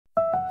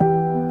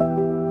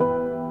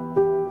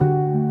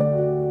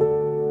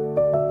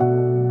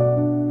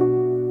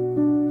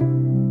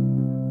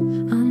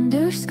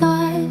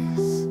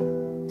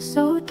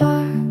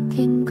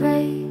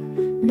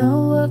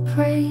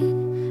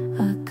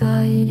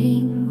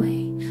fading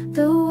away.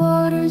 The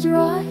waters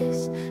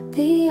rise,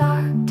 the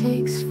ark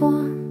takes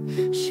form,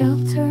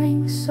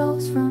 sheltering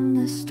souls from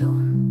the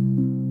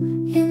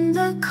storm. In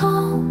the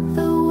calm,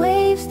 the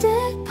waves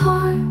did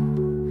part,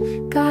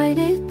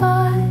 guided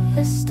by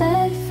a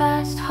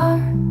steadfast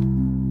heart.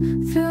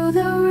 Through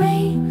the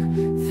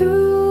rain,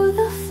 through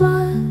the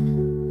flood,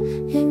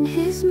 in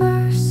His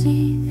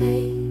mercy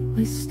they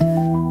withstood.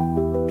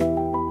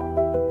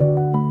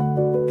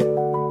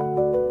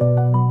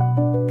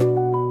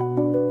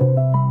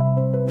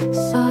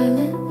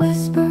 Silent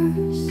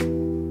whispers,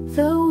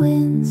 the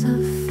winds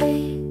of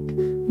fate.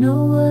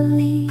 Noah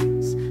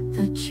leads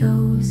the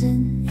chosen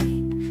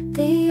eight.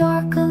 The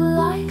ark of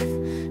life,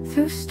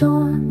 through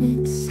storm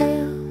it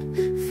sailed.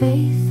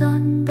 Faith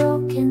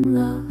unbroken,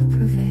 love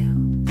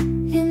prevailed.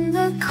 In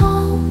the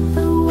calm,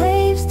 the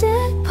waves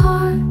did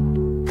part,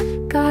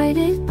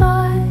 guided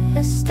by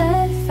a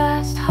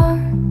steadfast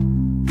heart.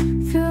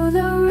 Through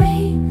the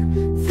rain,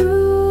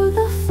 through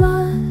the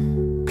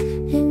flood,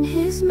 in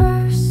His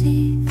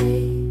mercy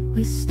they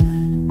withstood.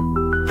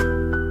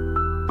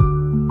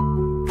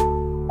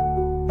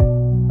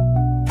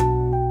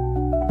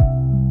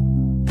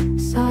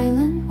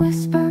 Silent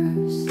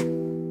whispers,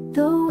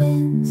 the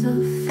winds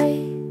of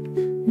fate.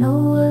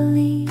 Noah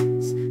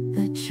leads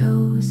the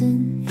chosen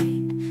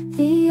eight.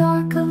 The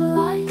ark of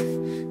life,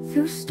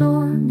 through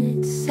storm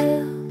it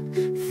sailed.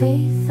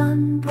 Faith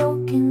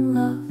unbroken,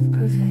 love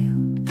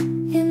prevailed.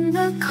 In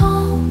the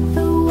calm,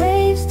 the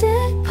waves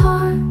did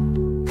part,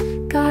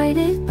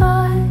 guided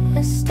by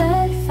a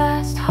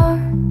steadfast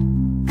heart.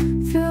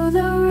 Through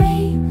the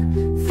rain,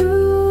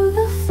 through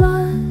the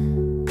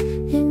flood,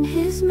 in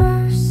His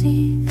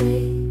mercy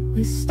they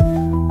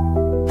withstood.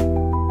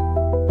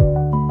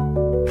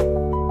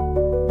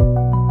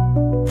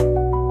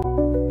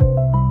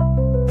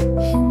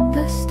 In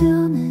the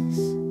stillness,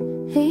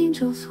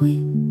 angels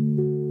weep,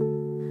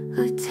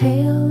 a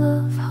tale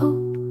of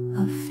hope,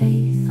 of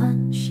faith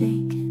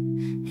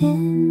unshaken.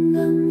 In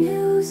the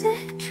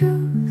music,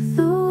 truth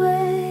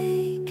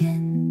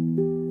awaken.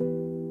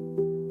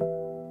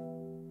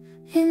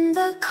 In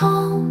the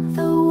calm,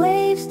 the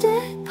waves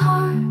did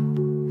part,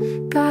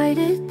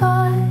 guided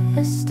by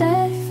a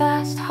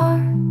steadfast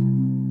heart.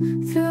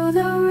 Through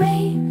the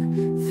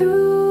rain,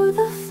 through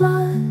the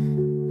flood,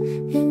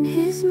 in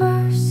His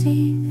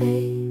mercy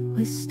they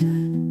withstood.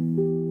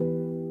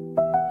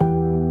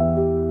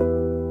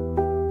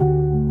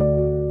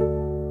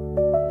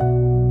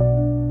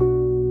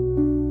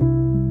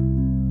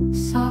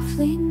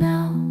 Softly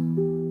now,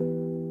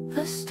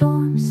 the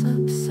storm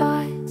subsides.